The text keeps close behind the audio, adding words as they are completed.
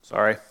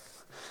Sorry.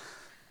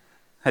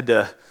 Had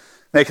to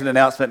make an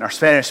announcement in our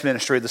Spanish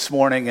ministry this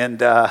morning, and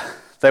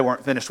they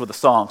weren't finished with the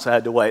song, so I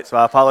had to wait. So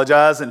I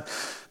apologize, and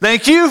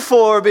thank you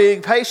for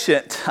being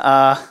patient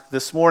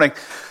this morning.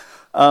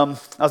 I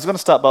was going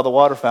to stop by the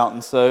water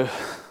fountain, so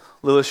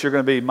Lewis, you're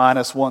going to be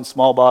minus one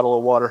small bottle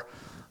of water.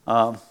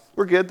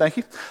 We're good, thank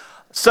you.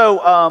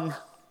 So,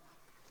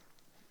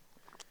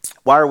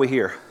 why are we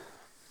here?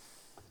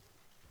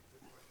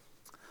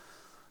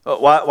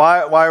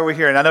 Why are we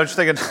here? And I know what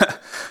you're thinking,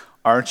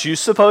 aren't you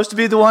supposed to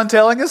be the one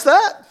telling us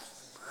that?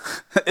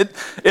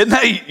 Isn't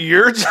that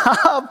your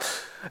job?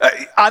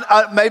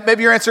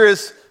 Maybe your answer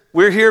is,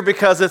 we're here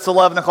because it's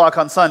 11 o'clock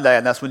on Sunday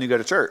and that's when you go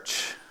to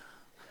church.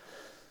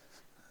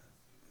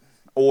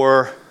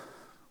 Or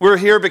we're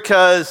here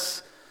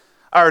because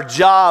our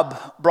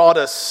job brought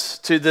us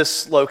to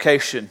this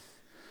location.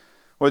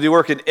 Whether you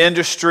work in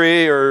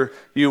industry or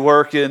you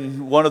work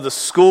in one of the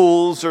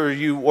schools or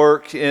you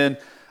work in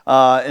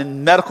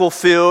medical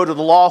field or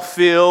the law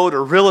field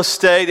or real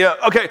estate.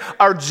 Okay,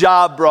 our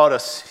job brought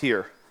us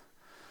here.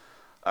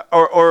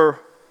 Or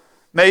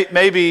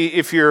maybe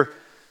if you're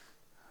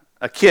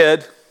a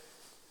kid,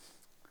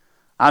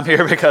 I'm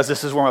here because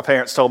this is where my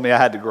parents told me I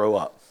had to grow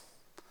up.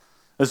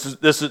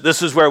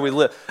 This is where we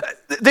live.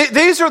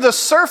 These are the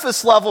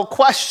surface level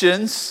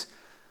questions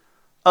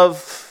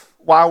of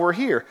why we're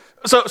here.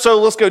 So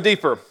let's go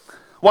deeper.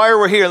 Why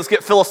are we here? Let's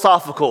get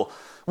philosophical.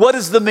 What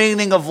is the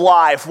meaning of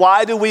life?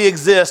 Why do we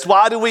exist?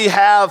 Why do we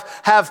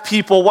have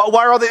people?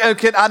 Why are they?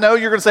 I know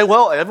you're going to say,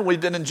 well, Evan,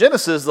 we've been in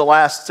Genesis the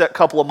last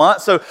couple of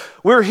months. So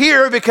we're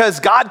here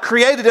because God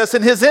created us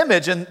in his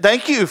image. And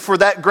thank you for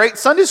that great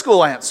Sunday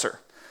school answer.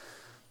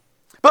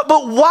 But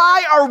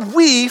why are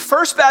we,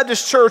 First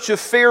Baptist Church of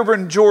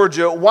Fairburn,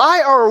 Georgia,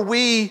 why are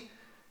we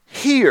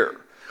here?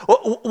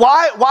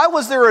 Why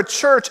was there a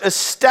church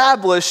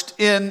established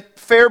in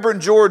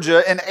Fairburn,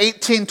 Georgia in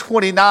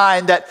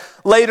 1829 that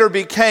later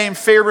became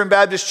Fairburn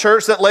Baptist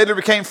Church, that later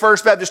became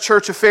First Baptist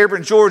Church of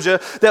Fairburn, Georgia,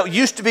 that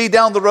used to be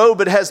down the road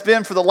but has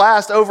been for the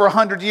last over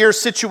 100 years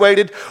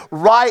situated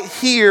right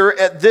here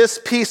at this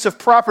piece of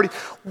property?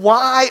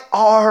 Why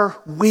are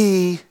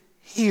we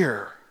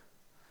here?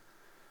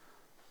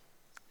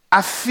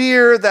 I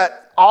fear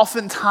that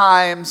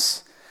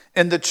oftentimes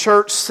in the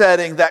church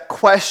setting, that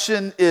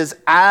question is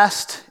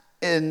asked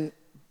in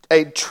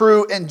a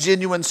true and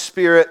genuine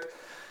spirit,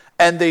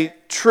 and the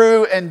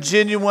true and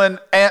genuine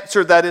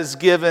answer that is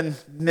given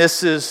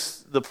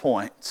misses the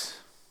point.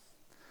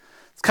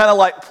 It's kind of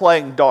like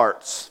playing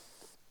darts.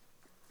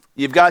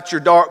 You've got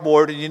your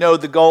dartboard, and you know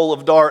the goal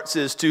of darts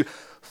is to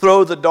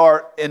throw the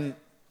dart and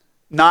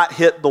not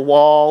hit the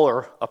wall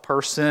or a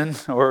person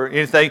or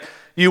anything.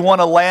 You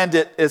want to land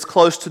it as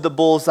close to the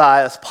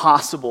bullseye as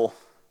possible.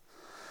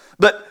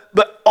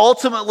 But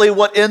ultimately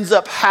what ends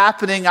up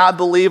happening, I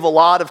believe, a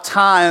lot of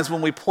times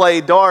when we play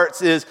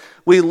darts is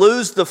we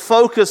lose the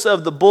focus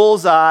of the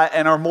bullseye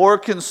and are more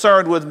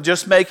concerned with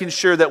just making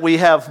sure that we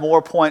have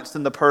more points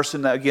than the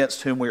person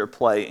against whom we are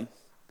playing.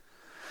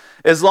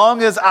 As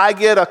long as I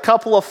get a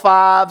couple of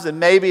 5s and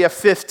maybe a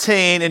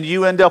 15 and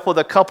you end up with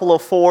a couple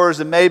of 4s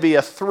and maybe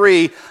a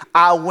 3,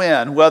 I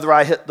win, whether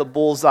I hit the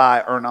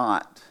bullseye or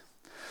not.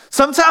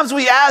 Sometimes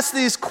we ask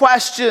these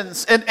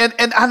questions, and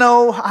I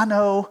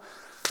know,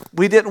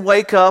 we didn't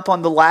wake up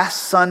on the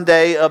last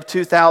Sunday of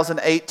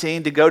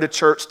 2018 to go to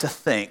church to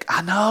think.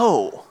 I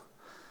know.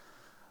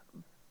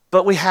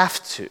 But we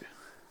have to.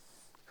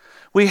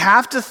 We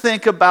have to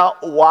think about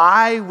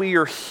why we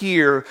are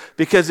here,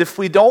 because if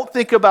we don't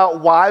think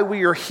about why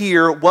we are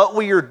here, what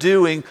we are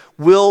doing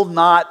will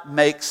not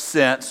make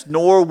sense,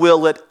 nor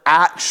will it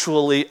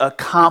actually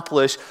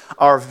accomplish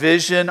our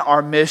vision,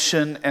 our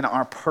mission, and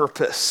our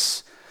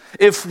purpose.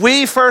 If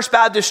we, First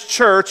Baptist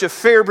Church of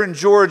Fairburn,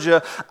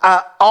 Georgia,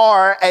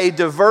 are a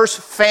diverse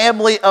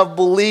family of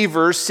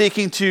believers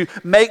seeking to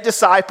make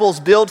disciples,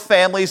 build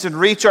families, and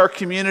reach our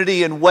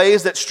community in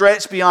ways that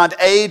stretch beyond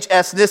age,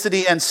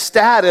 ethnicity, and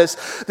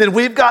status, then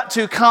we've got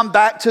to come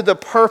back to the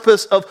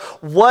purpose of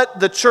what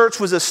the church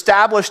was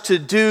established to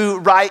do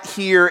right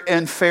here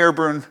in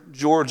Fairburn,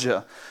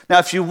 Georgia. Now,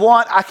 if you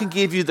want, I can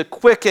give you the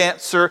quick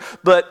answer,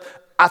 but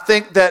I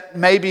think that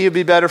maybe it'd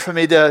be better for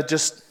me to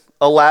just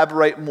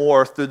elaborate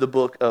more through the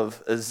book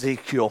of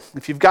Ezekiel.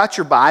 If you've got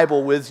your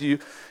Bible with you,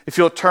 if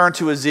you'll turn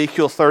to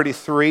Ezekiel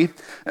 33.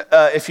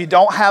 If you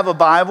don't have a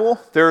Bible,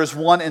 there is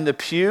one in the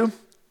pew.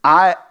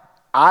 I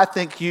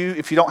think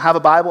if you don't have a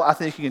Bible, I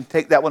think you can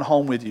take that one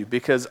home with you,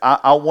 because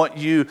I want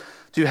you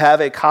to have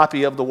a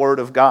copy of the Word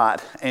of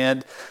God.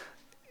 And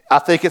I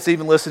think it's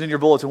even listed in your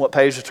bulletin what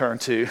page to turn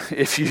to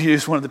if you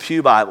use one of the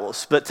pew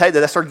Bibles. But take that.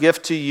 That's our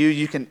gift to you.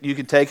 You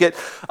can take it.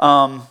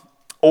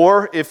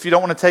 Or if you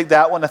don't want to take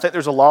that one, I think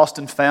there's a lost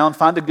and found.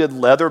 Find a good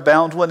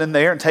leather-bound one in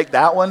there and take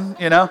that one,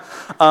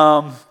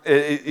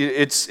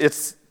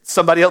 It's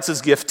somebody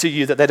else's gift to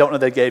you that they don't know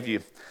they gave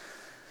you.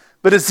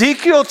 But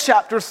Ezekiel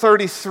chapter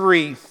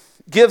 33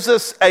 gives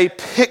us a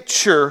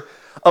picture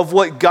of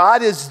what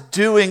God is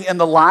doing in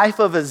the life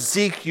of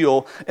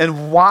Ezekiel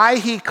and why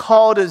he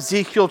called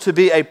Ezekiel to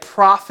be a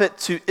prophet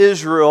to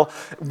Israel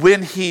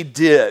when he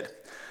did.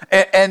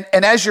 And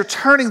as you're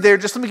turning there,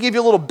 just let me give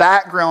you a little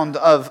background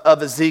of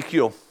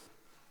Ezekiel.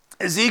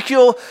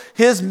 Ezekiel,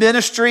 his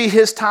ministry,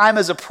 his time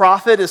as a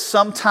prophet is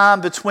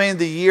sometime between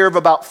the year of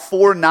about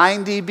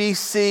 490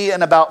 BC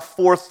and about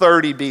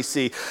 430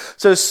 BC.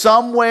 So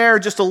somewhere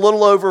just a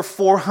little over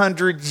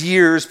 400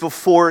 years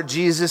before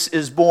Jesus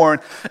is born,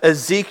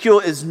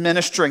 Ezekiel is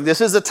ministering.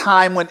 This is a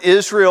time when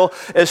Israel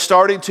is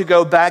starting to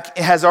go back,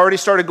 has already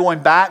started going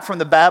back from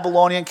the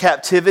Babylonian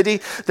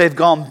captivity. They've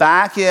gone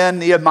back in.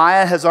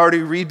 Nehemiah has already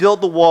rebuilt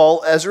the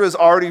wall. Ezra has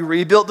already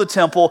rebuilt the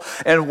temple,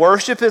 and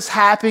worship is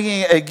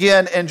happening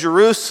again in Jerusalem.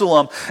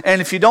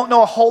 And if you don't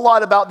know a whole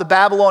lot about the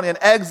Babylonian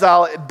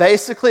exile,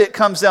 basically it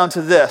comes down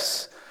to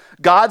this.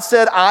 God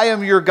said, I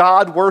am your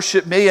God,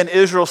 worship me. And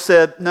Israel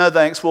said, no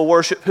thanks, we'll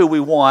worship who we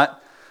want.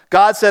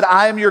 God said,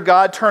 I am your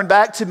God, turn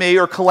back to me,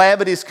 or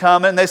calamities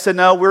come. And they said,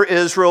 no, we're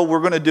Israel, we're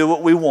going to do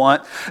what we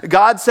want.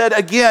 God said,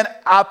 again,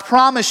 I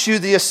promise you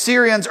the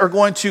Assyrians are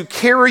going to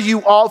carry you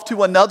off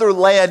to another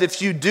land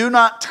if you do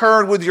not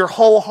turn with your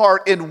whole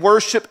heart and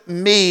worship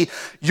me,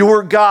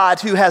 your God,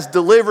 who has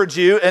delivered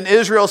you. And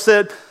Israel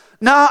said,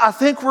 no, I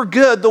think we're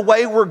good the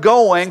way we're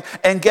going.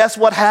 And guess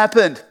what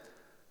happened?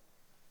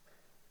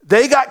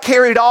 They got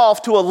carried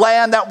off to a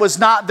land that was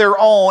not their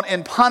own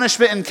in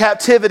punishment and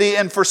captivity,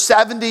 and for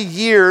 70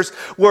 years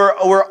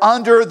were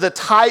under the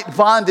tight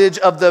bondage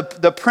of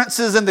the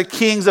princes and the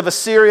kings of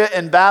Assyria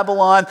and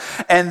Babylon,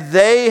 and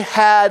they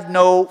had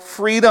no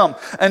freedom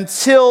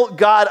until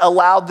God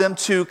allowed them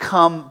to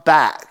come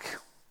back.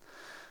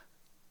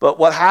 But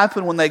what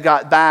happened when they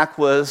got back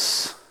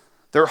was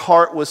their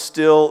heart was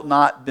still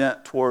not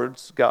bent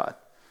towards God.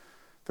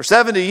 For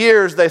 70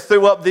 years, they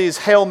threw up these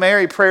Hail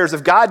Mary prayers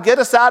of, God, get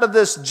us out of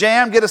this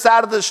jam, get us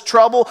out of this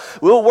trouble.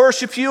 We'll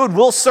worship you and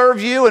we'll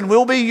serve you and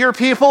we'll be your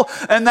people.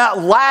 And that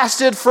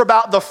lasted for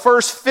about the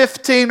first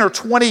 15 or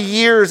 20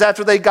 years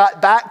after they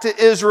got back to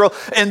Israel.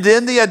 And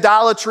then the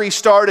idolatry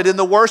started, and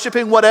the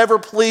worshiping whatever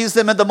pleased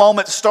them at the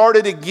moment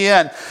started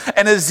again.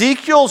 And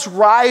Ezekiel's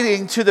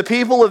writing to the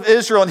people of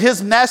Israel, and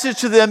his message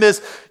to them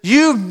is,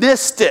 you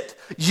missed it.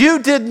 You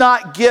did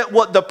not get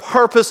what the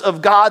purpose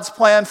of God's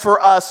plan for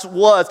us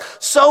was.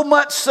 So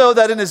much so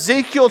that in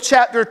Ezekiel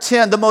chapter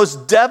 10, the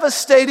most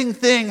devastating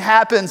thing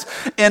happens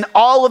in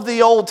all of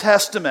the Old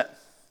Testament.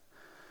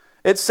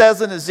 It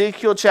says in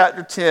Ezekiel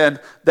chapter 10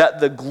 that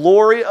the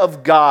glory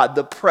of God,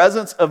 the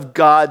presence of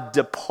God,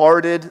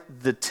 departed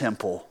the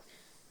temple.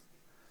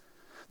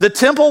 The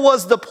temple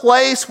was the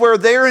place where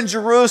there in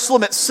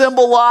Jerusalem it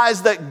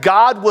symbolized that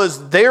God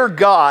was their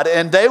God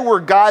and they were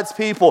God's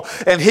people,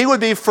 and he would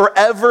be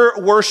forever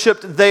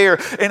worshiped there.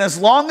 And as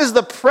long as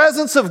the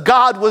presence of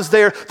God was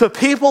there, the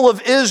people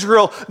of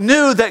Israel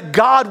knew that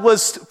God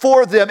was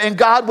for them and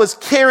God was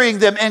carrying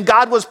them and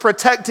God was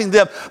protecting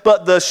them.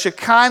 But the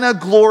Shekinah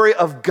glory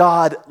of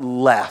God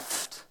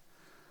left.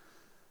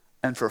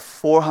 And for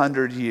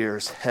 400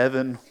 years,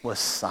 heaven was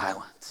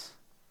silent.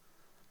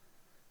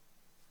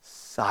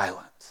 Silent.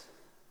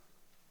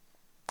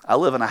 I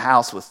live in a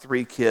house with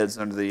 3 kids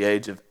under the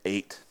age of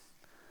 8.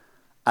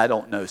 I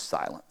don't know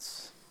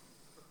silence.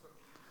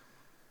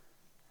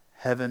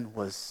 Heaven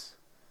was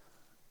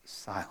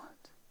silent.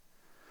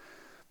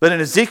 But in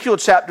Ezekiel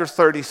chapter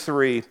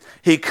 33,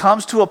 he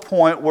comes to a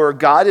point where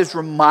God is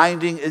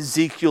reminding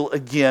Ezekiel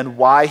again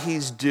why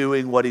he's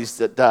doing what he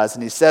does.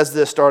 And he says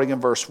this starting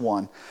in verse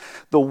 1.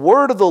 The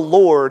word of the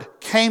Lord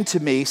came to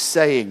me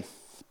saying,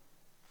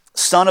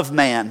 Son of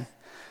man,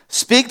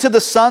 speak to the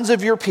sons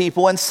of your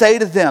people and say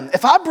to them,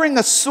 if I bring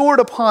a sword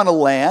upon a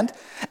land,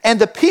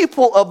 and the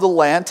people of the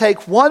land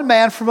take one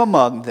man from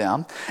among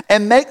them,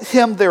 and make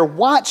him their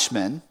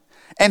watchman,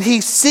 and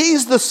he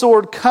sees the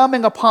sword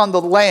coming upon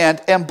the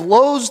land, and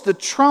blows the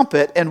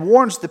trumpet, and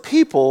warns the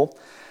people,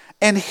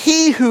 and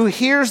he who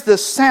hears the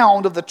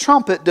sound of the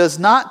trumpet does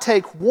not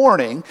take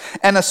warning,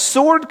 and a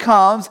sword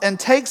comes and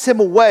takes him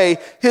away,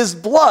 his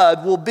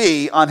blood will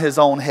be on his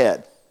own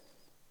head.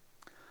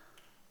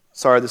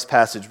 Sorry, this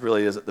passage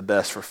really isn't the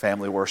best for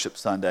Family Worship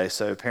Sunday,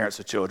 so parents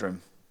of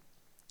children,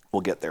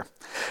 we'll get there.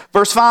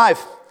 Verse 5,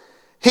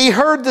 he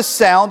heard the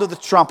sound of the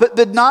trumpet,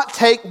 did not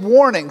take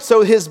warning,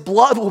 so his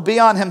blood will be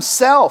on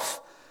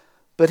himself.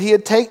 But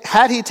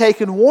had he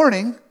taken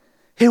warning,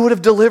 he would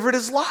have delivered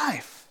his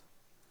life.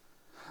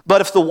 But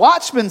if the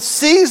watchman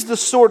sees the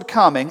sword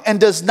coming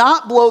and does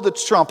not blow the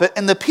trumpet,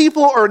 and the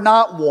people are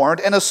not warned,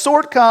 and a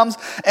sword comes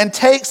and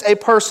takes a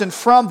person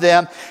from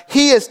them,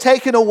 he is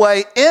taken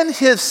away in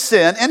his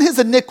sin, in his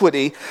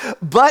iniquity,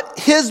 but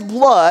his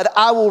blood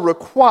I will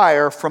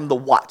require from the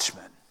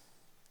watchman.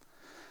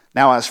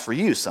 Now as for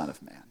you, son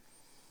of man,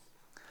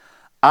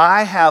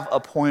 I have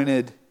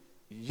appointed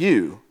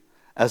you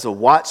as a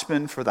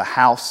watchman for the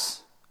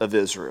house of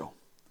Israel.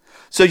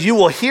 So you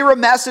will hear a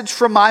message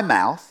from my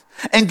mouth,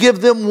 and give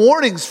them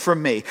warnings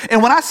from me.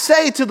 And when I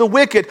say to the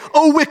wicked,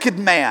 O wicked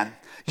man,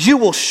 you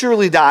will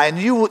surely die,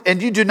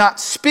 and you do not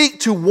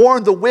speak to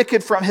warn the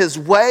wicked from his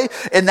way,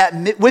 and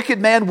that wicked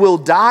man will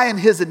die in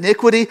his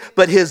iniquity,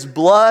 but his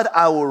blood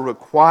I will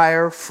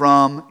require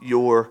from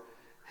your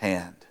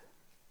hand.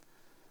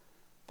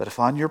 But if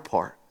on your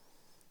part,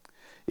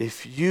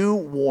 if you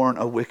warn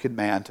a wicked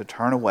man to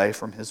turn away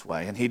from his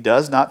way, and he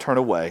does not turn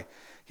away,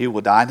 he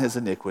will die in his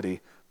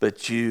iniquity,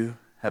 but you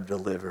have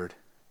delivered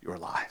your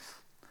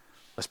life.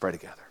 Let's pray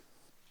together.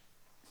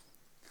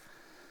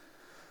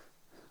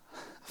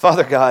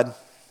 Father God,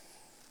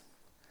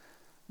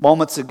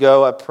 moments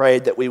ago I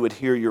prayed that we would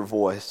hear your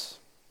voice.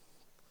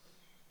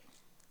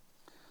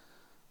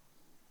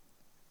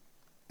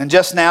 And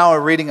just now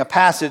we're reading a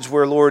passage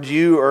where, Lord,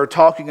 you are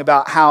talking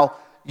about how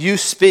you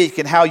speak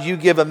and how you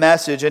give a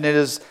message, and it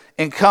is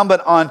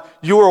incumbent on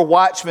your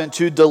watchmen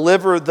to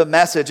deliver the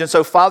message. And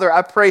so, Father,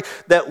 I pray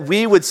that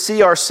we would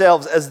see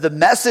ourselves as the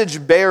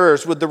message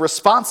bearers with the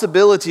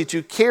responsibility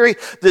to carry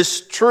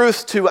this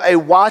truth to a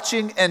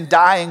watching and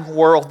dying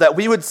world, that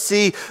we would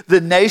see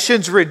the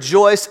nations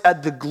rejoice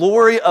at the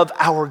glory of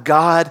our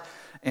God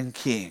and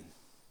King.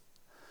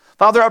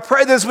 Father, I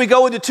pray that as we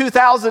go into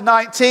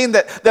 2019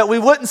 that we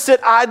wouldn't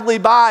sit idly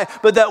by,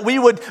 but that we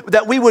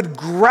would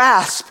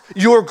grasp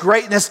your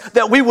greatness,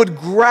 that we would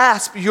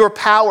grasp your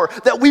power,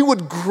 that we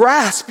would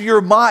grasp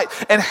your might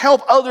and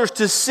help others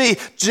to see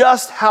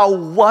just how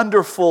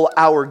wonderful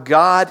our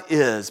God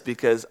is,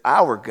 because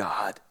our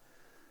God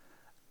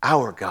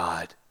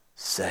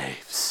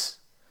saves.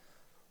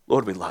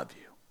 Lord, we love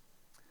you.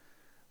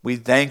 We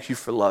thank you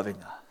for loving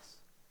us.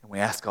 And we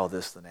ask all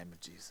this in the name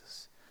of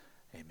Jesus.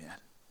 Amen.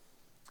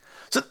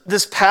 So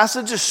this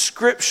passage of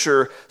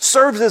Scripture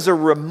serves as a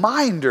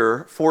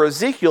reminder for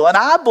Ezekiel, and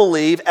I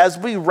believe as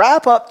we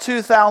wrap up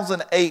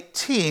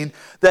 2018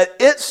 that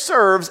it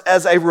serves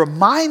as a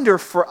reminder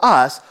for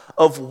us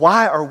of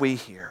why are we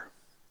here.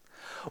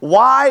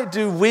 Why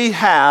do we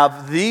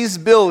have these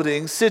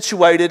buildings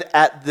situated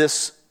at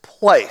this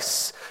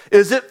place?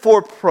 Is it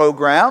for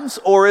programs,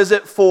 or is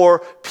it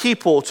for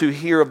people to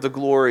hear of the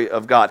glory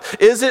of God?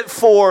 Is it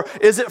for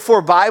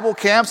Bible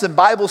camps and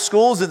Bible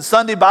schools and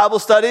Sunday Bible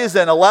studies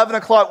and 11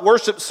 o'clock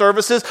worship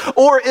services?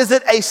 Or is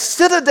it a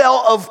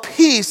citadel of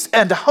peace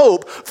and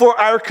hope for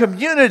our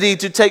community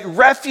to take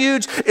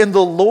refuge in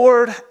the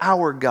Lord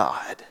our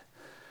God?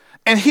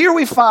 And here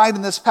we find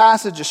in this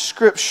passage of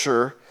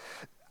Scripture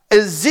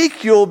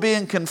Ezekiel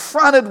being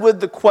confronted with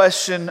the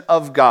question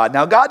of God.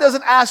 Now, God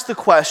doesn't ask the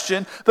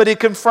question, but he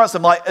confronts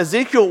him like,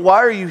 Ezekiel, why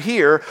are you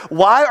here?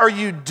 Why are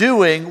you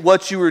doing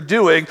what you are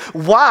doing?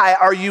 Why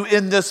are you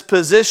in this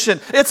position?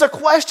 It's a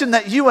question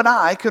that you and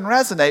I can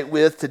resonate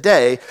with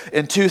today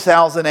in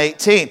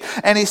 2018.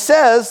 And he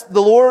says, the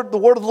word of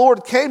the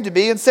Lord came to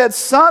me and said,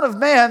 Son of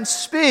man,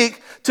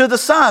 speak to the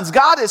sons.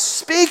 God is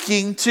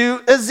speaking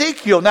to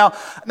Ezekiel. Now,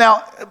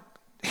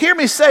 hear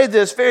me say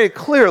this very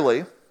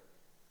clearly,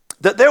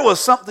 that there was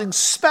something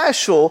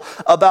special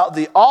about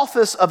the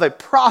office of a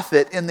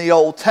prophet in the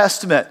Old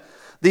Testament.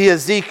 The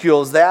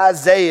Ezekiels, the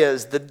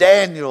Isaiahs, the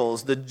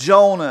Daniels, the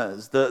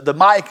Jonahs, the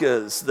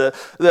Micahs, the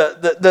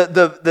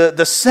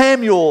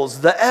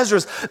Samuels, the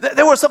Ezras.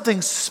 There was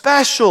something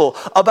special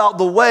about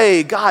the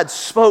way God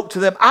spoke to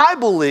them. I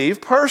believe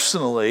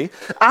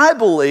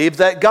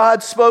that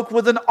God spoke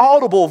with an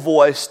audible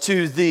voice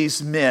to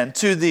these men,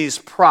 to these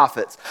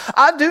prophets.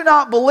 I do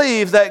not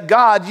believe that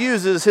God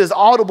uses his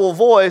audible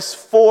voice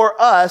for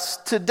us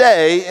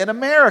today in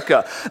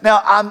America.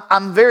 Now,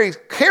 I'm very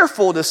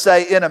careful to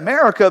say in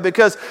America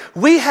because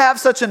we have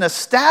such an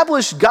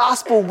established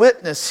gospel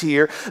witness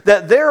here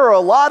that there are a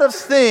lot of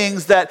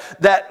things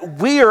that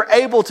we are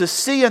able to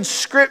see in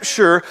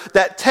Scripture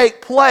that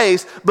take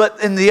place,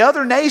 but in the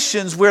other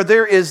nations where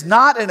there is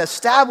not an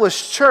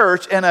established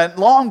church and a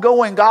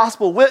long-going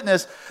gospel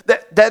witness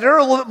that are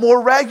a little bit more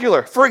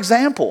regular. For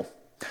example,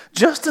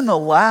 just in the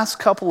last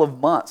couple of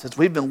months, as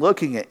we've been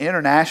looking at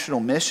international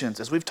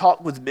missions, as we've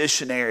talked with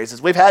missionaries,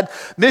 as we've had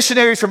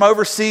missionaries from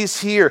overseas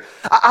here,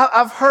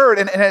 I've heard,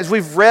 and as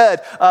we've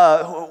read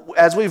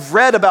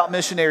about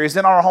missionaries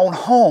in our own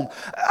home,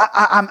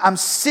 I'm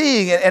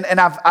seeing it, and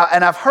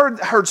I've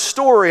heard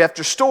story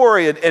after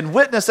story and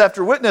witness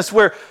after witness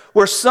where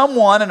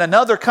someone in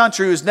another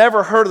country who's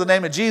never heard of the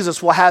name of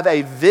Jesus will have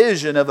a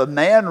vision of a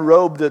man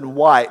robed in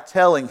white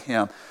telling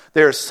him,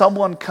 there is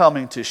someone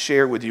coming to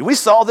share with you. We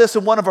saw this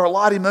in one of our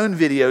Lottie Moon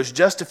videos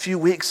just a few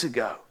weeks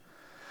ago.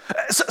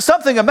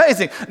 Something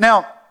amazing.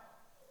 Now,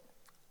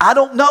 I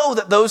don't know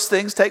that those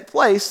things take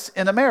place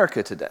in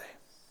America today.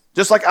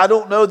 Just like I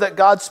don't know that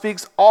God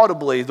speaks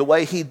audibly the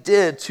way he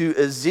did to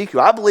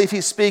Ezekiel. I believe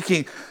he's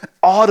speaking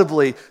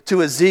audibly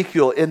to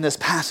Ezekiel in this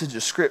passage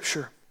of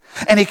Scripture.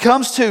 And he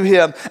comes to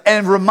him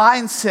and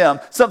reminds him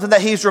something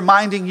that he's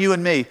reminding you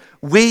and me.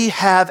 We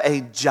have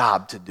a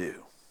job to do.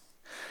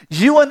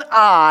 You and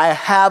I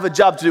have a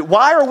job to do.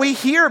 Why are we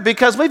here?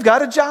 Because we've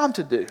got a job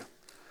to do.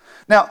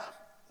 Now,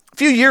 a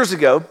few years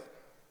ago,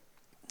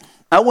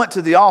 I went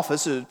to the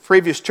office, a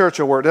previous church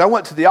I worked at. I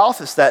went to the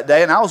office that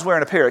day, and I was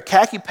wearing a pair of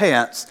khaki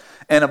pants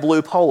and a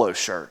blue polo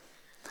shirt.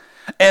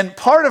 And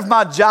part of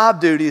my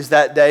job duties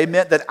that day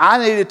meant that I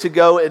needed to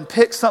go and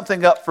pick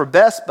something up from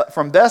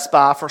Best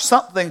Buy for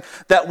something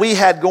that we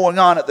had going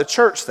on at the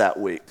church that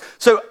week.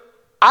 So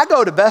I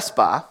go to Best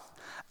Buy,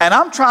 And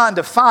I'm trying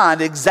to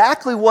find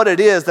exactly what it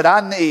is that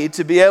I need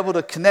to be able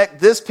to connect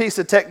this piece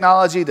of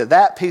technology to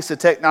that piece of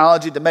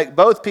technology to make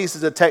both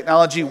pieces of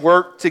technology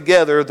work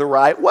together the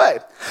right way.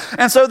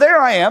 And so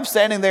there I am,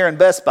 standing there in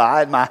Best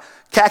Buy in my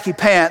khaki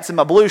pants and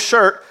my blue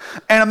shirt,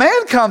 and a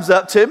man comes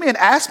up to me and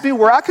asks me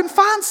where I can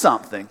find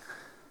something.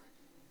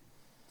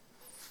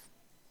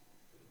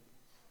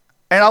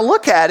 And I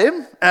look at him,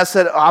 and I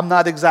said, I'm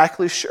not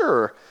exactly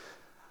sure.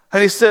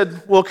 And he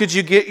said, well, could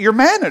you get your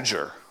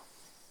manager?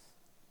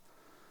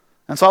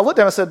 And so I looked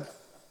at him and I said,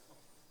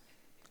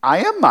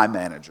 I am my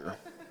manager.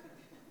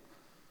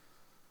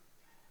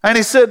 And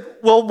he said,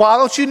 well, why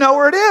don't you know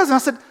where it is? And I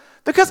said,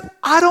 because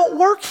I don't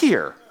work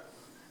here.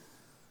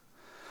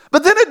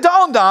 But then it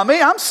dawned on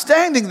me, I'm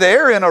standing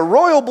there in a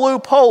royal blue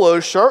polo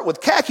shirt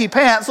with khaki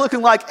pants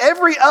looking like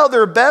every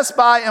other Best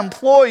Buy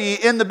employee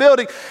in the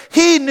building.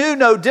 He knew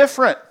no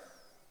different.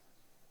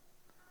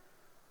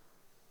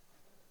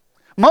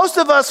 Most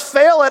of us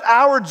fail at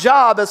our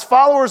job as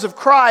followers of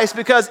Christ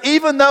because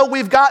even though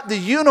we've got the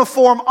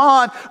uniform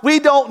on, we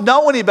don't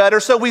know any better.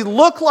 So we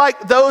look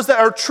like those that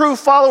are true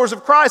followers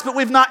of Christ, but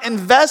we've not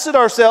invested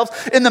ourselves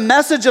in the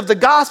message of the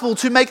gospel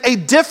to make a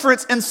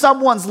difference in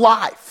someone's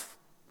life.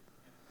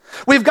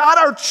 We've got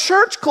our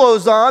church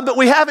clothes on, but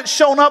we haven't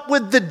shown up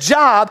with the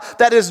job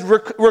that is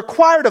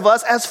required of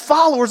us as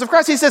followers of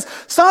Christ. He says,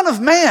 Son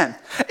of man,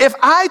 if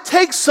I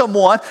take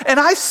someone and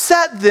I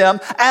set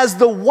them as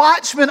the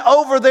watchman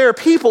over their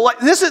people, like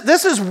this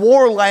is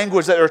war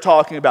language that they're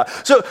talking about.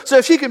 So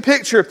if you can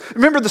picture,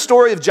 remember the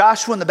story of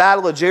Joshua in the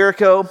Battle of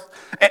Jericho?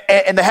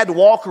 And they had to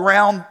walk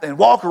around,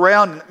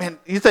 and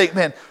you think,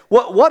 man,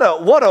 what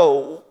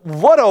an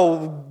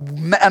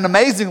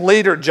amazing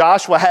leader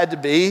Joshua had to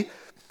be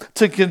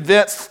to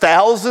convince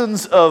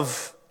thousands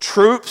of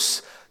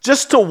troops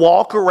just to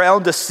walk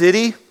around a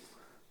city.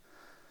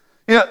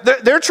 You know,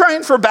 they're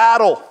trained for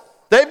battle.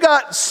 They've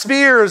got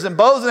spears and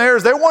bows and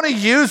arrows. They want to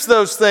use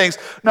those things.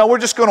 No, we're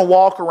just going to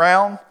walk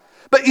around.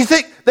 But you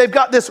think they've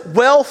got this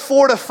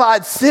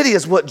well-fortified city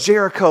is what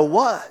Jericho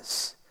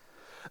was.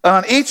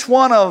 On each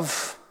one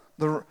of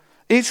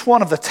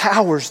the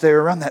towers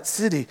there around that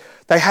city,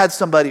 they had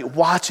somebody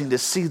watching to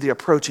see the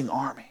approaching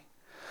army.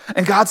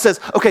 And God says,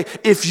 okay,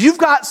 if you've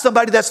got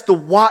somebody that's the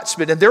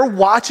watchman and they're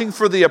watching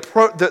for the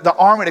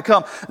army to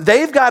come,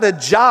 they've got a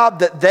job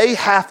that they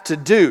have to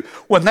do.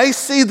 When they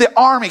see the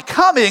army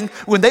coming,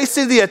 when they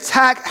see the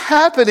attack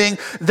happening,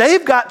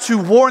 they've got to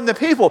warn the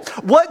people.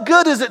 What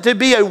good is it to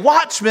be a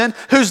watchman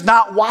who's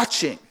not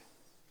watching?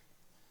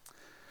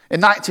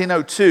 In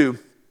 1902,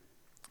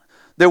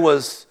 there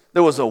was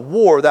a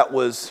war that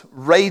was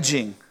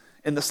raging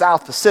in the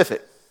South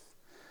Pacific.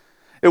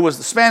 It was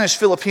the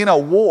Spanish-Filipino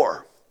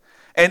War.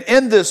 And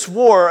in this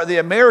war, the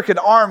American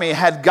army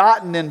had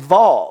gotten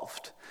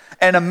involved.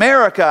 And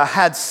America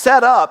had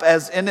set up,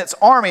 as in its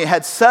army,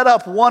 had set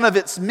up one of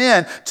its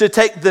men to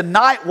take the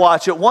night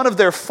watch at one of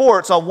their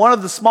forts on one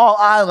of the small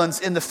islands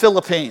in the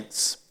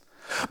Philippines.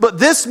 But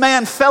this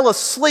man fell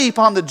asleep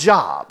on the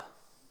job.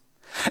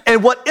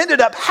 And what ended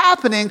up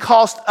happening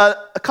cost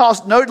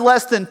no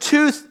less than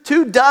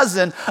two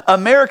dozen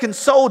American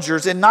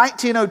soldiers in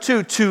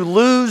 1902 to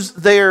lose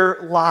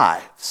their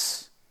lives.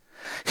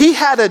 He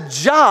had a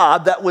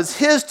job that was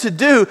his to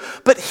do,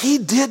 but he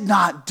did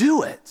not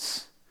do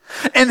it.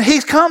 And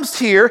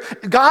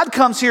God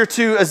comes here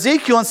to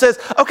Ezekiel and says,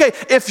 okay,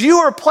 if you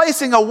are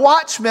placing a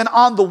watchman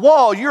on the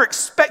wall, you're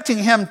expecting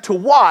him to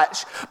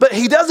watch, but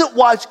he doesn't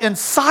watch in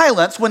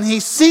silence. When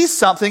he sees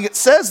something, it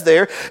says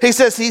there, he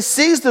says he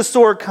sees the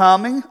sword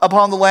coming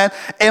upon the land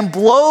and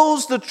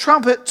blows the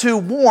trumpet to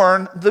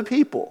warn the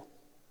people.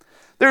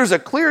 There's a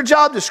clear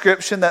job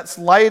description that's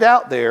laid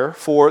out there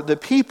for the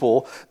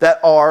people that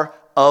are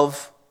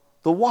of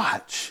the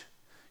watch.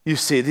 You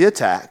see the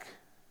attack,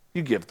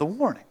 you give the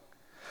warning.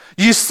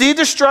 You see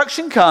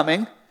destruction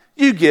coming,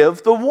 you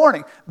give the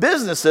warning.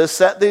 Businesses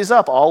set these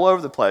up all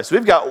over the place.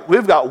 We've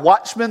got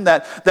watchmen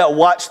that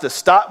watch the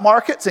stock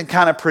markets and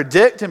kind of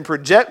predict and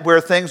project where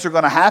things are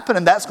going to happen,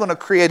 and that's going to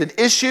create an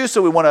issue.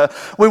 So we want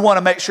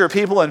to make sure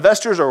people,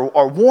 investors,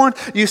 are warned.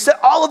 You set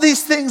all of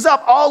these things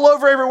up all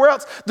over everywhere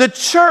else. The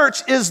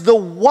church is the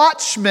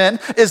watchman,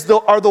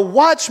 are the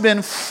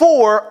watchmen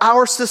for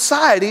our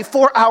society,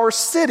 for our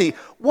city.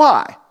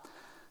 Why?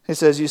 He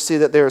says, you see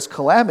that there is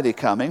calamity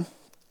coming.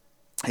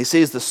 He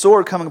sees the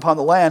sword coming upon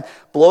the land,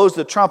 blows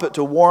the trumpet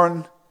to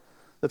warn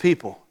the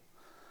people.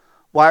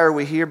 Why are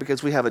we here?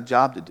 Because we have a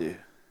job to do.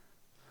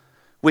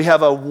 We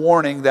have a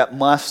warning that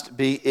must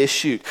be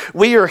issued.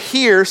 We are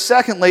here,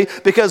 secondly,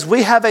 because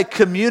we have a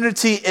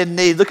community in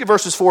need. Look at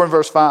verses 4 and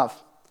verse 5.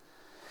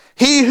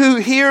 He who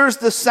hears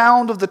the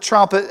sound of the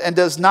trumpet and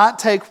does not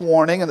take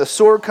warning, and the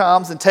sword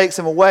comes and takes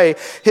him away,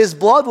 his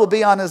blood will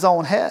be on his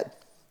own head.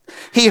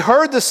 He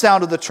heard the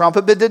sound of the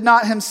trumpet, but did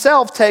not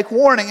himself take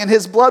warning, and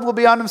his blood will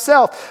be on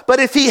himself.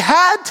 But if he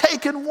had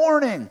taken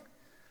warning,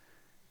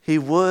 he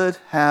would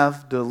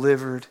have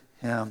delivered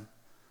himself.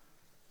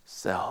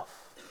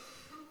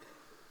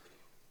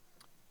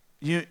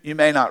 You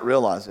may not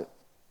realize it,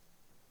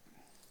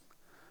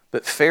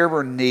 but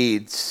Fairburn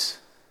needs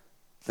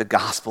the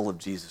gospel of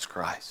Jesus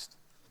Christ.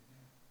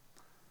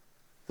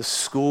 the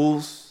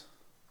schools,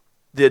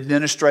 the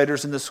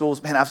administrators in the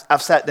schools. Man,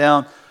 I've sat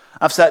down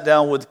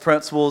with the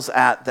principals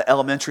at the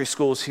elementary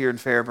schools here in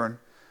Fairburn,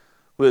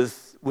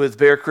 with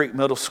Bear Creek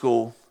Middle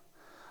School.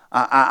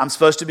 I'm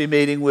supposed to be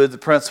meeting with the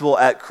principal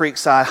at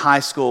Creekside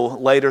High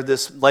School later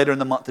in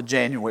the month of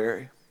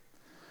January.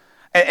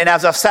 And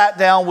as I've sat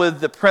down with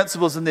the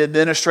principals and the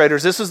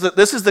administrators, this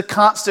is the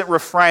constant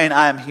refrain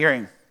I am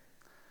hearing.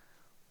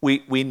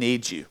 We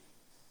need you.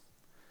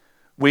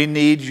 We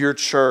need your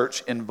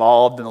church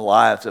involved in the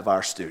lives of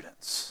our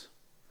students.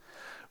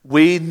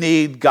 We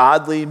need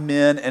godly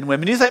men and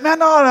women. You say, man,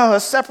 no, a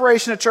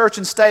separation of church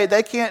and state,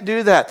 they can't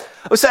do that.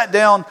 I sat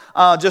down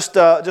just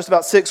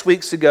about 6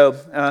 weeks ago.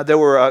 There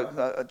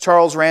were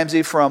Charles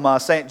Ramsey from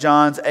St.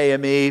 John's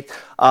AME,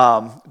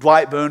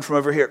 Dwight Boone from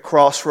over here at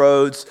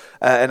Crossroads,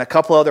 and a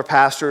couple other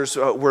pastors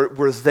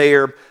were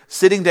there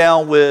sitting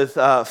down with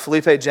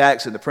Felipe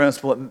Jackson, the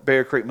principal at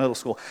Bear Creek Middle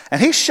School.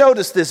 And he showed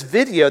us this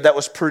video that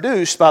was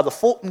produced by the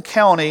Fulton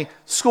County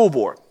School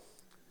Board.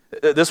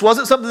 This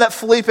wasn't something that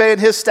Felipe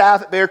and his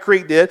staff at Bear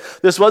Creek did.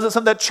 This wasn't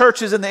something that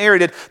churches in the area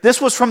did.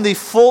 This was from the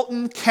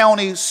Fulton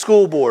County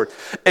School Board.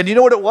 And you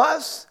know what it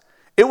was?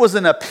 It was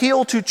an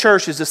appeal to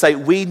churches to say,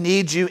 we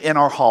need you in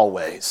our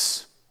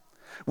hallways.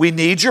 We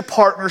need your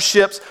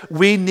partnerships.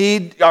 We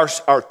need,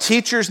 our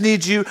teachers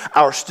need you.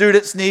 Our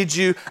students need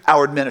you.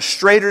 Our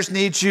administrators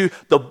need you.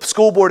 The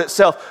school board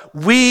itself.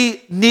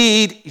 We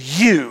need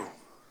you.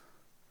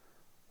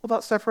 What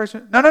about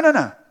separation?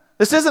 No.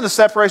 This isn't a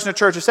separation of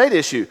church and state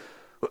issue.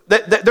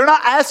 They're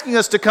not asking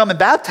us to come and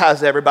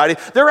baptize everybody.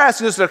 They're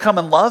asking us to come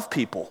and love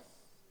people.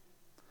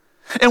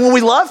 And when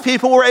we love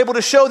people, we're able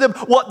to show them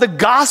what the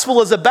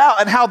gospel is about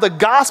and how the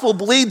gospel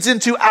bleeds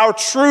into our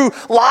true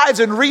lives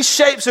and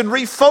reshapes and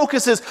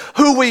refocuses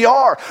who we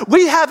are.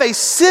 We have a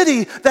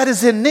city that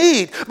is in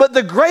need, but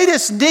the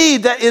greatest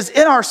need that is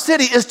in our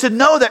city is to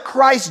know that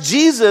Christ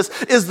Jesus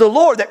is the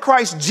Lord, that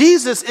Christ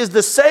Jesus is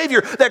the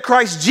Savior, that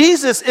Christ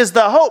Jesus is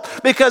the hope,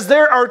 because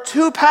there are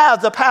two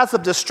paths, a path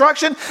of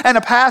destruction and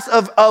a path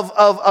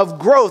of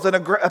growth and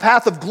a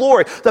path of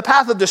glory. The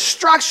path of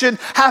destruction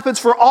happens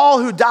for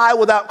all who die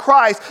without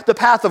Christ. The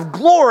path of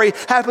glory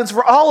happens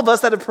for all of us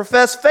that have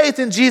professed faith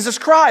in Jesus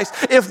Christ.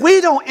 If we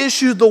don't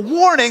issue the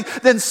warning,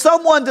 then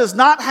someone does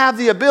not have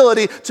the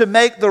ability to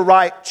make the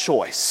right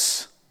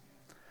choice.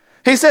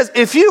 He says,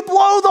 if you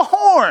blow the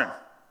horn,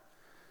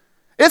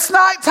 it's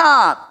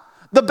nighttime,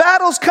 the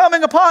battle's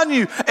coming upon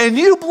you, and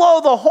you blow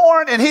the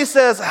horn, and he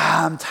says,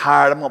 I'm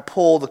tired, I'm going to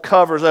pull the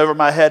covers over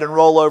my head and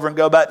roll over and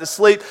go back to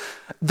sleep.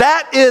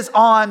 That is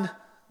on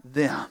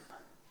them.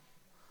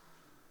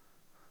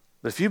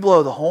 But if you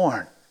blow the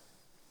horn,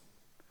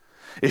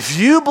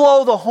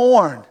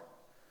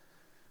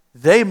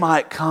 they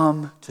might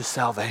come to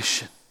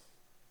salvation.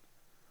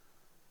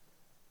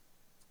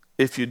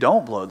 If you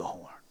don't blow the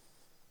horn,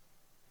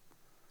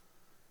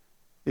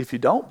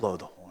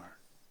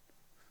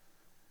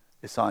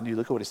 it's on you.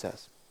 Look at what he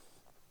says.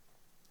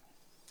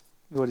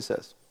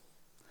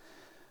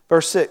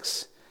 Verse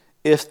 6,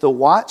 if the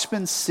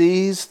watchman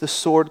sees the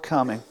sword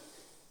coming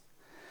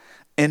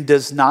and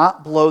does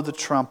not blow the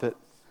trumpet,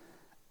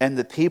 and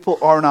the people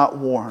are not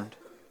warned,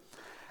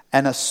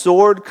 and a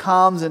sword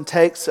comes and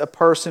takes a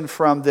person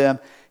from them,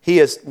 he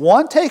is,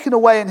 one, taken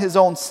away in his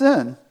own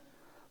sin,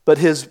 but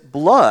his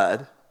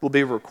blood will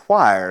be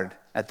required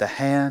at the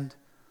hand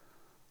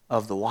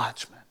of the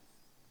watchman.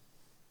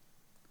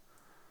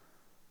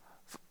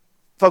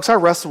 Folks, I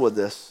wrestle with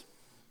this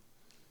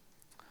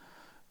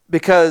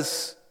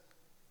because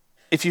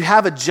if you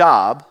have a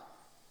job,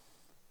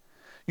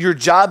 your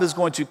job is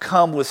going to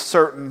come with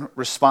certain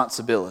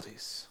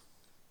responsibilities.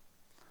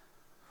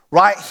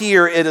 Right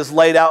here, it is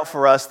laid out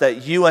for us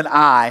that you and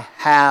I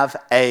have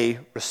a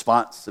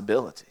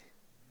responsibility.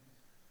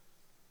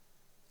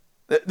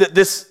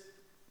 This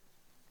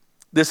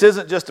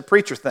isn't just a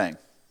preacher thing.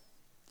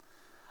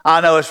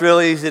 I know it's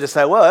really easy to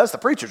say, well, that's the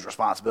preacher's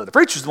responsibility. The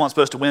preacher's the one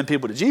supposed to win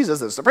people to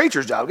Jesus. It's the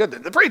preacher's job.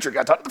 The preacher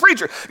got to talk to the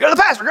preacher. Go to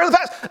the pastor.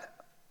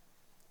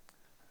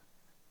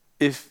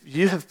 If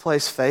you have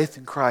placed faith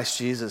in Christ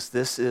Jesus,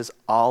 this is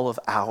all of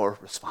our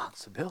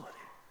responsibility.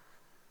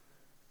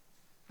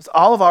 It's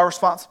all of our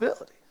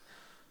responsibility.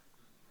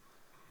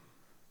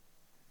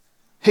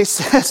 He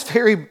says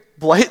very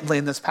blatantly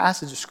in this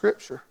passage of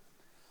Scripture,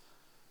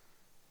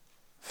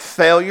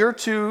 failure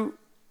to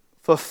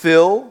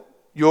fulfill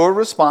your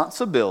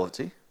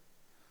responsibility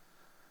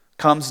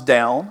comes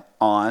down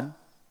on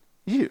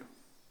you.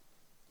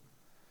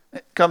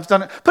 It comes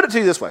down. Put it to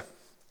you this way.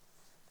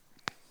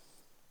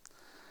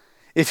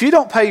 If you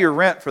don't pay your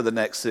rent for the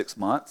next 6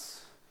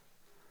 months,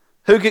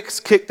 who gets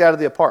kicked out of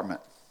the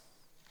apartment?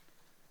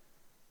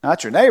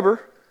 Not your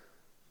neighbor.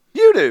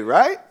 You do,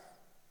 right?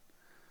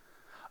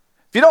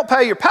 If you don't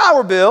pay your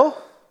power bill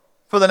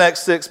for the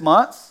next 6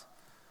 months,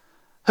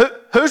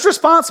 who's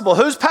responsible?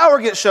 Whose power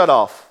gets shut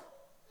off?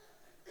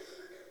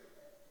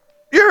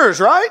 Yours,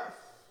 right?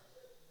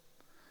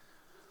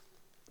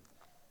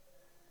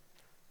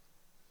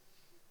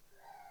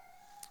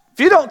 If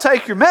you don't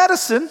take your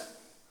medicine,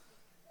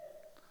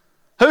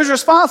 who's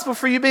responsible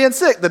for you being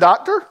sick? The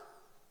doctor?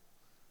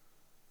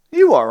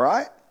 You are,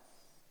 right?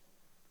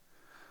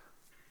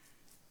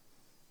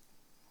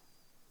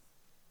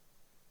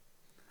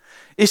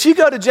 If you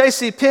go to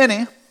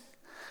JCPenney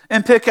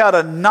and pick out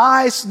a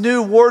nice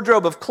new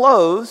wardrobe of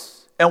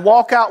clothes and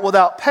walk out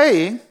without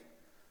paying,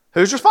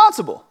 who's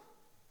responsible?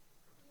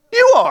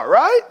 You are,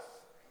 right?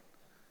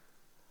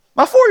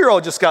 My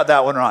 4-year-old just got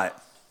that one right.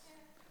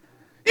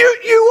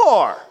 You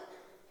are.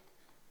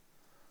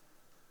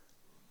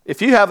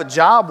 If you have a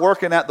job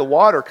working at the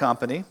water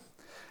company,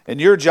 and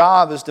your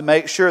job is to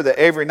make sure that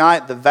every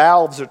night the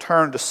valves are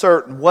turned a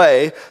certain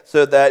way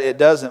so that it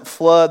doesn't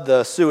flood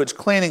the sewage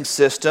cleaning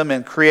system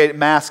and create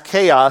mass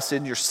chaos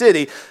in your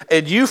city,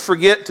 and you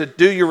forget to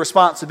do your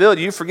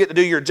responsibility, you forget to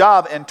do your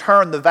job and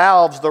turn the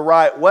valves the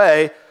right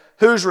way,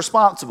 who's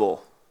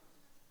responsible?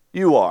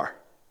 You are.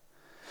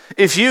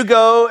 If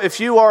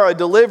you are a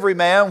delivery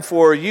man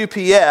for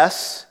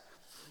UPS,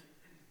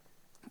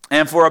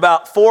 and for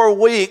about 4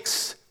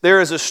 weeks, there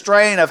is a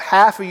strain of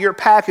half of your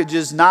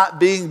packages not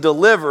being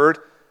delivered,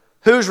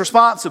 who's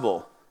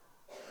responsible?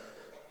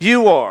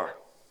 You are.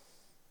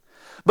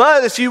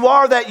 But if you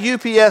are that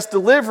UPS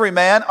delivery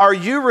man, are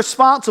you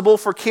responsible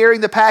for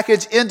carrying the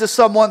package into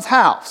someone's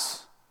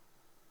house?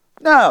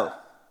 No.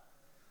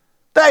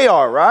 They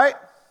are, right?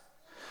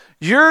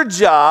 Your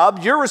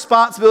job, your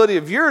responsibility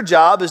of your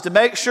job is to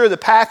make sure the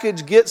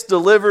package gets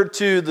delivered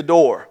to the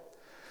door.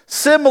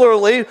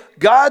 Similarly,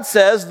 God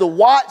says the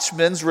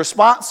watchman's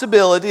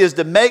responsibility is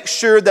to make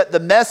sure that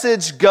the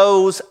message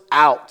goes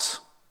out.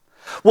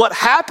 What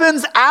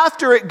happens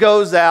after it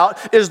goes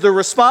out is the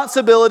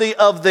responsibility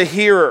of the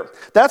hearer.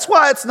 That's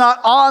why it's not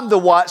on the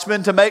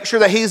watchman to make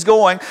sure that he's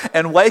going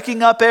and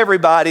waking up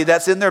everybody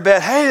that's in their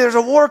bed. Hey, there's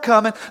a war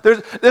coming.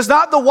 There's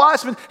not the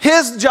watchman.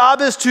 His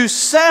job is to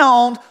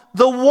sound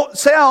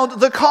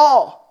the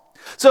call.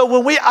 So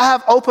when I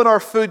have opened our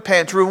food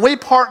pantry, when we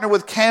partner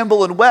with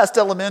Campbell and West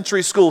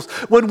Elementary Schools,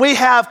 when we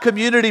have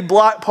community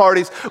block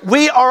parties,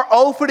 we are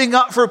opening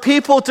up for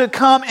people to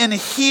come and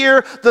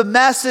hear the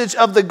message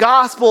of the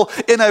gospel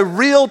in a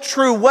real,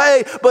 true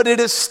way. But it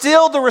is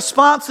still the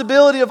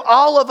responsibility of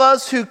all of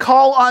us who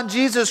call on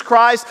Jesus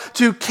Christ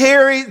to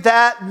carry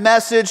that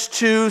message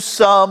to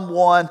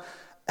someone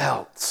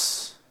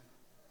else.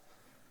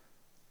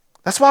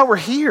 That's why we're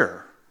here.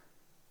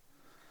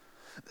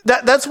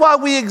 That's why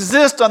we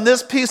exist on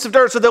this piece of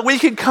dirt, so that we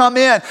can come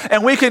in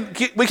and we can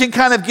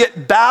kind of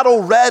get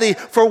battle ready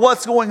for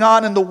what's going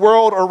on in the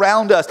world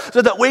around us,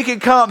 so that we can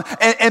come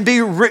and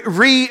be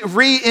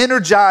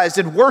re-energized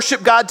and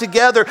worship God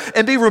together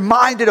and be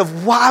reminded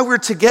of why we're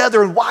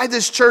together and why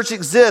this church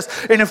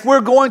exists. And if we're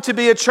going to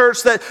be a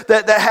church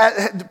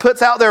that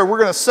puts out there, we're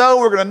going to sow,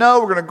 we're going to know,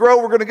 we're going to grow,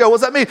 we're going to go.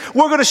 What does that mean?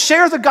 We're going to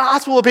share the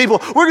gospel with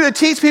people. We're going to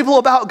teach people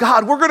about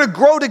God. We're going to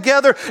grow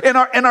together in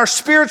our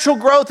spiritual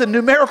growth and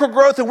numerical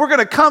growth. And we're going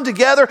to come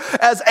together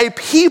as a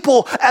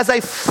people, as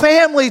a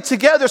family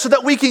together, so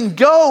that we can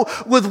go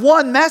with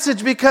one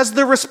message, because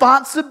the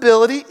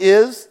responsibility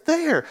is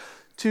there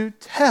to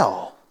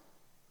tell.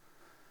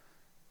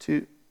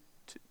 To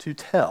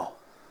tell.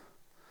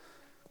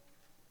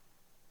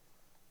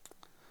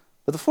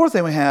 But the fourth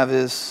thing we have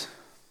is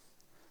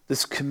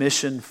this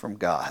commission from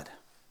God.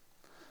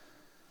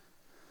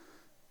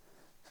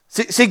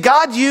 See,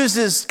 God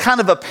uses kind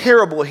of a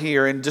parable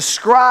here and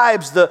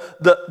describes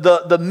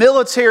the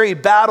military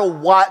battle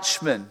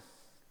watchman,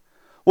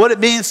 what it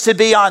means to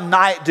be on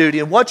night duty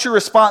and what your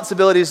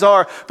responsibilities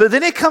are. But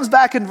then it comes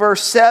back in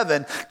verse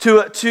 7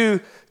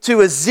 to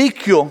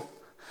Ezekiel,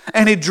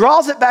 and he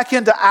draws it back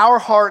into our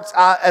hearts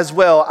as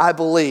well, I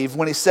believe,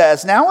 when he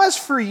says, "Now as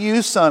for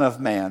you, son of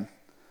man,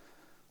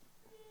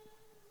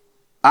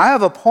 I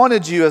have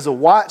appointed you as a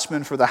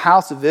watchman for the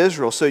house of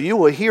Israel, so you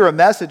will hear a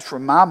message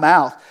from my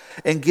mouth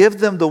and give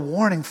them the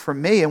warning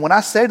from me. And when I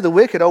say to the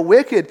wicked, O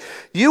wicked,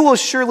 you will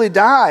surely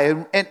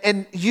die,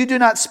 and you do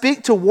not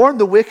speak to warn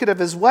the wicked of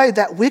his way,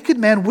 that wicked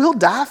man will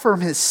die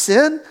from his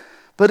sin,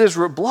 but his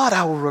blood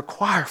I will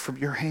require from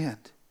your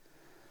hand.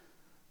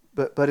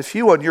 But if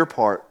you on your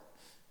part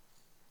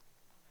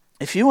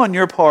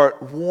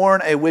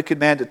warn a wicked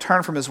man to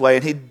turn from his way,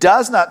 and he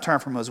does not turn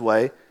from his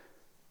way,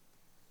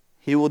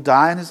 he will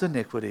die in his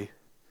iniquity,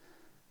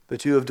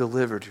 but you have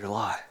delivered your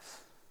life."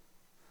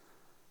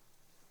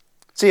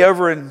 See,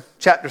 over in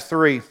chapter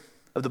 3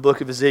 of the book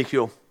of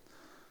Ezekiel,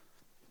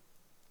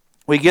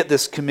 we get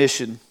this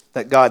commission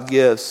that God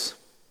gives.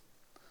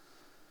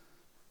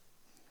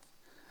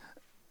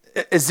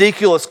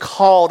 Ezekiel is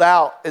called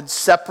out and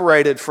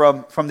separated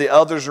from the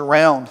others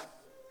around.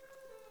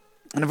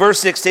 In verse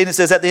 16 it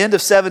says, "At the end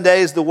of 7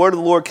 days the word of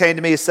the Lord came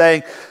to me,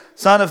 saying,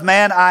 Son of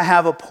man, I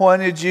have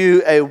appointed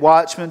you a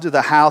watchman to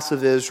the house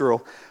of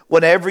Israel.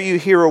 Whenever you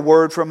hear a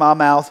word from my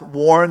mouth,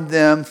 warn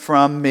them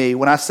from me.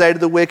 When I say to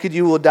the wicked,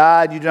 you will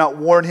die, and you do not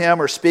warn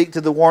him or speak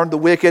to warn the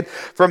wicked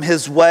from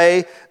his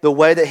way, the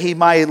way that he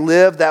might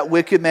live, that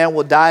wicked man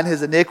will die in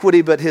his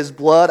iniquity, but his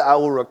blood I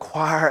will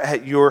require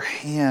at your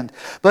hand.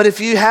 But if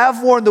you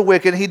have warned the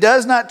wicked, and he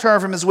does not turn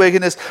from his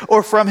wickedness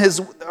or from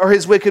his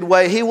wicked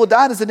way, he will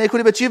die in his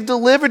iniquity, but you've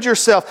delivered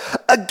yourself.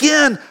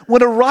 Again,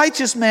 when a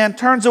righteous man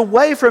turns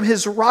away from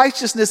his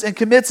righteousness and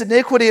commits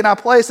iniquity, and I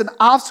place an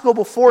obstacle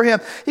before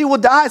him, he will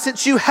die,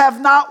 since you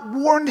have not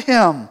warned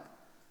him.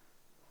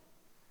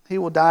 He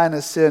will die in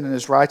his sin, and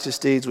his righteous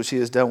deeds which he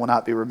has done will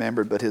not be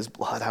remembered, but his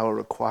blood I will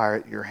require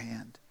at your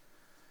hand.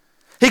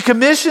 He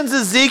commissions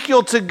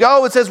Ezekiel to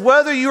go. It says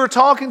whether you are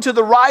talking to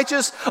the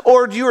righteous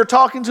or you are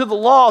talking to the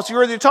lost,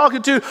 you're either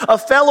talking to a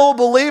fellow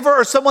believer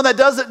or someone that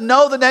doesn't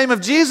know the name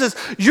of Jesus,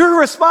 your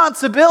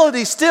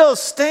responsibility still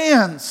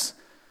stands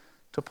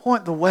to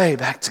point the way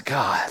back to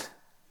God.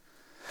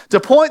 To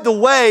point the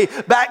way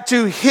back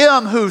to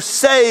Him who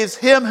saves,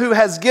 Him who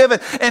has given.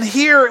 And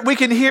here we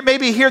can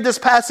maybe hear this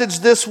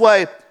passage this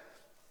way.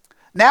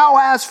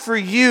 Now as for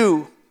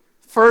you,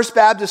 First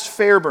Baptist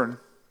Fairburn,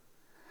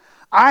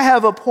 I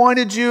have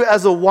appointed you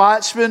as a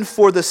watchman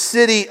for the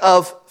city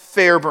of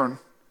Fairburn,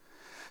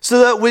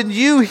 so that when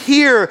you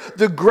hear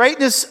the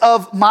greatness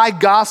of my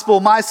gospel,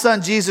 my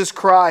Son Jesus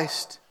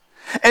Christ,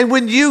 and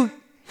when you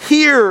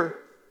hear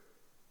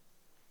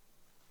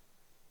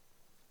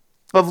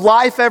of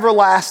life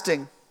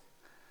everlasting,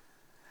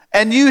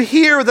 and you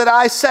hear that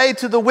I say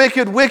to the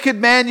wicked, wicked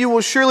man, you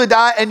will surely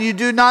die, and you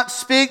do not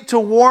speak to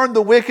warn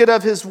the wicked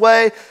of his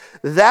way,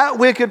 that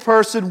wicked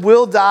person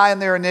will die in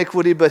their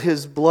iniquity, but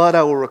his blood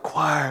I will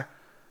require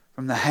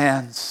from the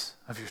hands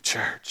of your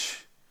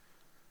church.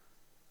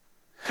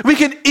 We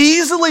can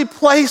easily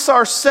place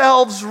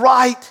ourselves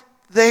right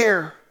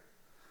there,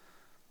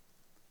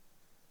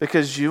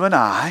 because you and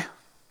I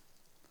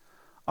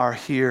are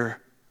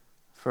here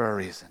for a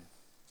reason.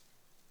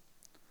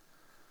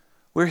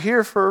 We're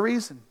here for a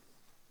reason.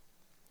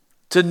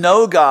 To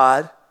know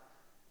God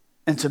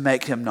and to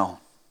make Him known.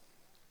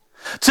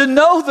 To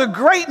know the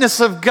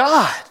greatness of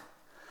God.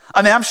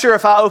 I mean, I'm sure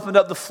if I opened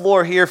up the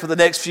floor here for the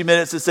next few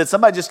minutes and said,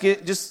 somebody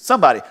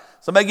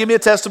give me a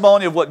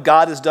testimony of what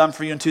God has done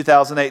for you in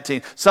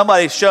 2018.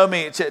 Somebody tell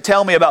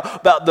me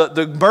about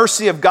the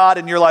mercy of God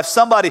in your life.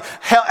 Somebody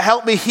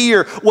help me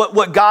hear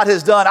what God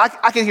has done.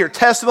 I can hear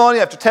testimony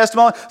after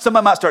testimony.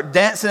 Somebody might start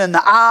dancing in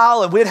the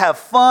aisle and we'd have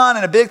fun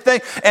and a big thing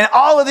and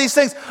all of these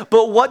things.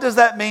 But what does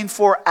that mean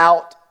for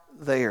out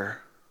there?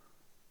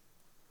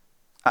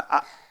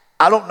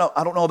 I don't know.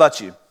 I don't know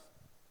about you.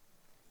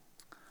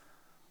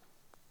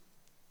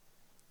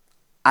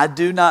 I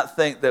do not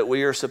think that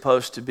we are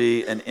supposed to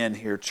be an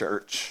in-here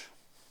church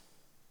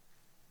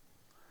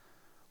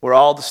where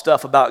all the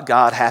stuff about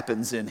God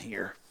happens in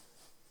here.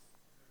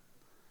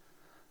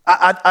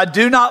 I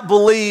do not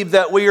believe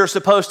that we are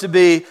supposed to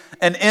be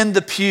an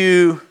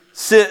in-the-pew,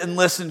 sit and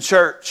listen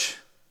church.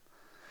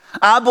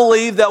 I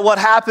believe that what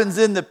happens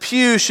in the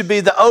pew should be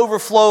the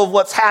overflow of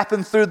what's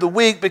happened through the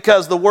week,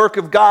 because the work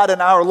of God in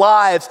our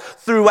lives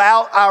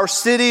throughout our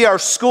city, our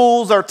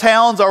schools, our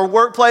towns, our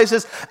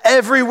workplaces,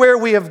 everywhere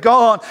we have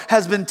gone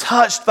has been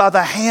touched by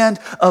the hand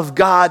of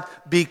God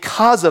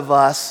because of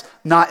us,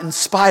 not in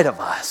spite of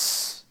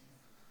us.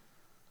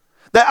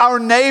 That our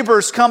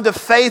neighbors come to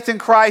faith in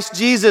Christ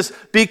Jesus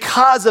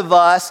because of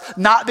us,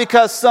 not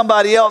because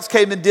somebody else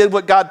came and did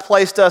what God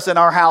placed us in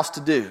our house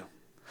to do.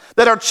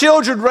 That our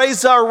children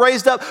are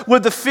raised up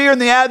with the fear and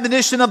the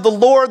admonition of the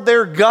Lord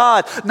their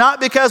God.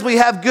 Not because we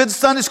have good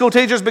Sunday school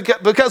teachers,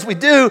 because we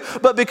do,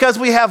 but because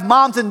we have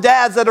moms and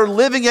dads that are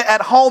living it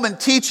at home and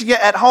teaching it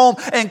at home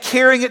and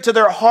carrying it to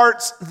their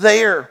hearts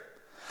there.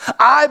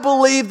 I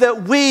believe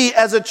that we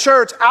as a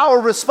church, our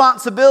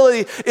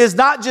responsibility is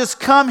not just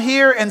come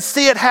here and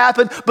see it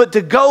happen, but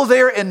to go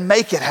there and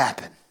make it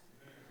happen.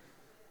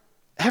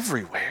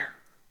 Everywhere.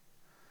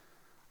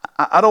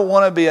 I don't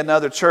want to be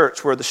another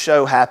church where the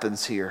show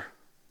happens here.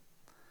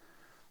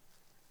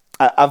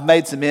 I've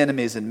made some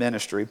enemies in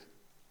ministry.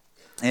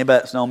 Anybody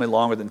that's known me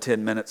longer than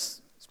 10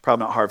 minutes, it's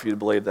probably not hard for you to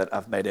believe that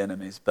I've made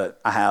enemies, but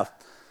I have.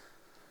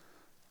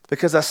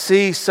 Because I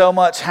see so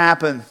much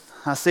happen.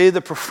 I see the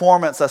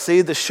performance, I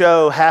see the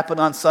show happen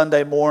on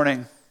Sunday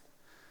morning.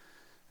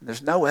 And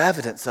there's no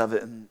evidence of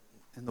it in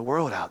the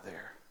world out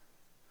there.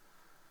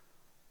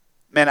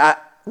 Man,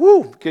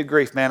 good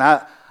grief,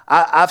 man.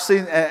 I've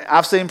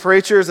seen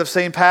preachers, I've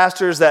seen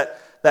pastors that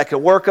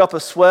can work up a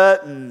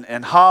sweat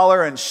and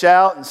holler and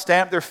shout and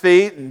stamp their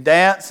feet and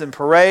dance and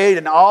parade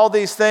and all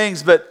these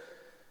things, but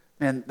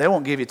man, they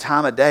won't give you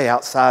time of day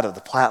outside of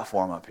the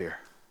platform up here.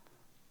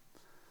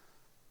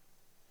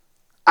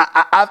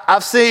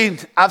 I've seen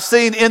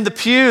in the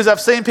pews,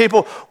 I've seen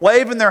people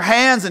waving their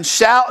hands and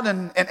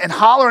shouting and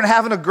hollering and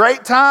having a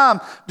great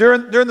time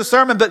during the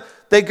sermon, but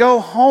they go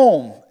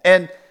home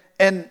and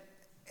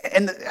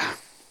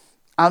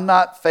I'm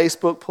not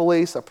Facebook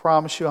police, I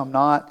promise you I'm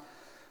not.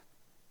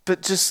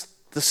 But just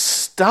the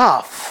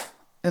stuff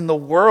in the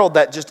world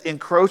that just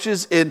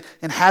encroaches and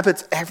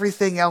inhabits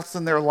everything else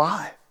in their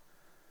life.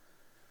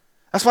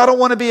 That's why I don't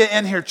want to be an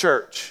in-here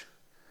church.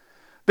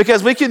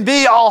 Because we can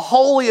be all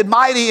holy and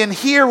mighty in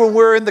here when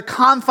we're in the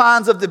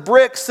confines of the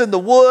bricks and the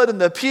wood and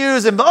the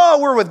pews and,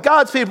 we're with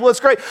God's people, it's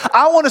great.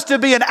 I want us to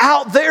be an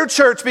out there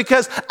church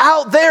because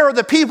out there are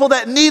the people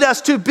that need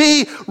us to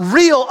be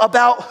real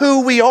about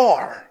who we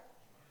are.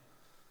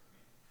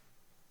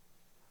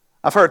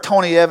 I've heard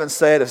Tony Evans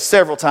say it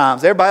several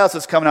times. Everybody else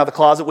is coming out of the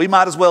closet. We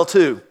might as well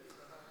too.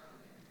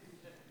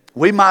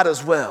 We might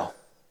as well.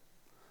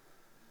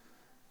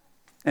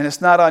 And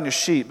it's not on your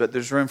sheet, but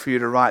there's room for you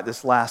to write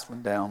this last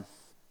one down.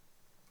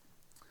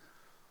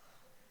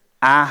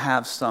 I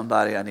have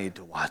somebody I need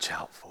to watch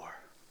out for.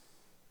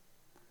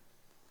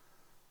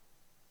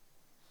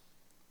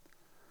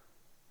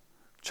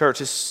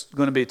 Church, it's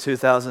going to be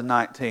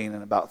 2019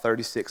 in about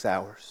 36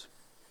 hours.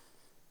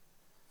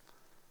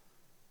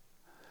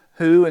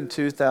 Who in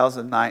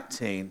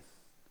 2019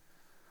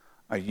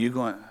 who are you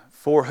going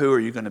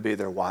to be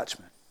their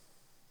watchman?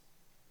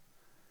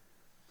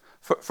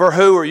 For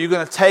who are you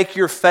going to take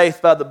your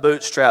faith by the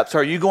bootstraps?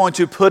 Are you going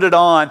to put it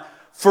on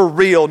for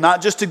real,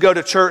 not just to go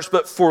to church,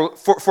 but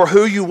for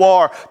who you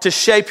are, to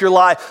shape your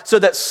life so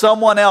that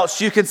someone else,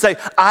 you can say,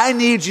 I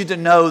need you to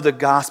know the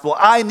gospel.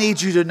 I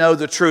need you to know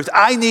the truth.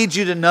 I need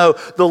you to know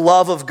the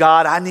love of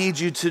God. I need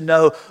you to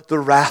know the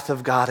wrath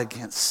of God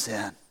against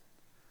sin.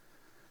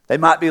 They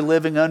might be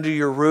living under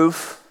your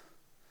roof.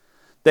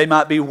 They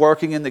might be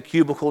working in the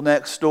cubicle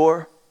next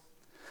door.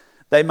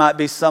 They might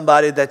be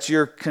somebody that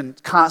you're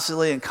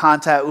constantly in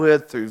contact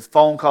with through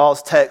phone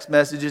calls, text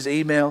messages,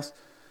 emails.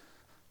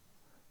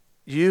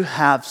 You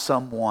have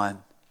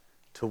someone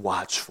to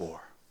watch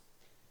for.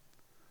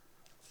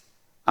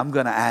 I'm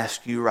going to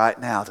ask you right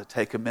now to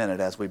take a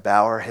minute as we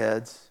bow our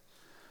heads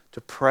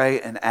to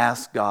pray and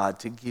ask God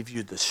to give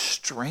you the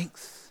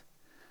strength,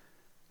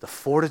 the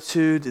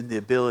fortitude, and the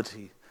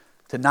ability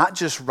to not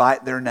just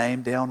write their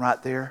name down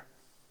right there,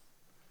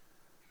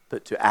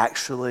 but to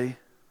actually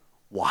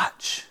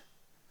watch.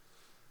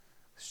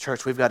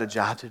 Church, we've got a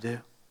job to do.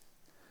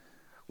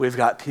 We've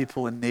got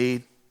people in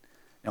need,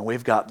 and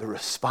we've got the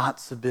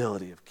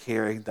responsibility of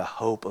carrying the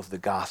hope of the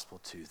gospel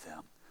to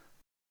them.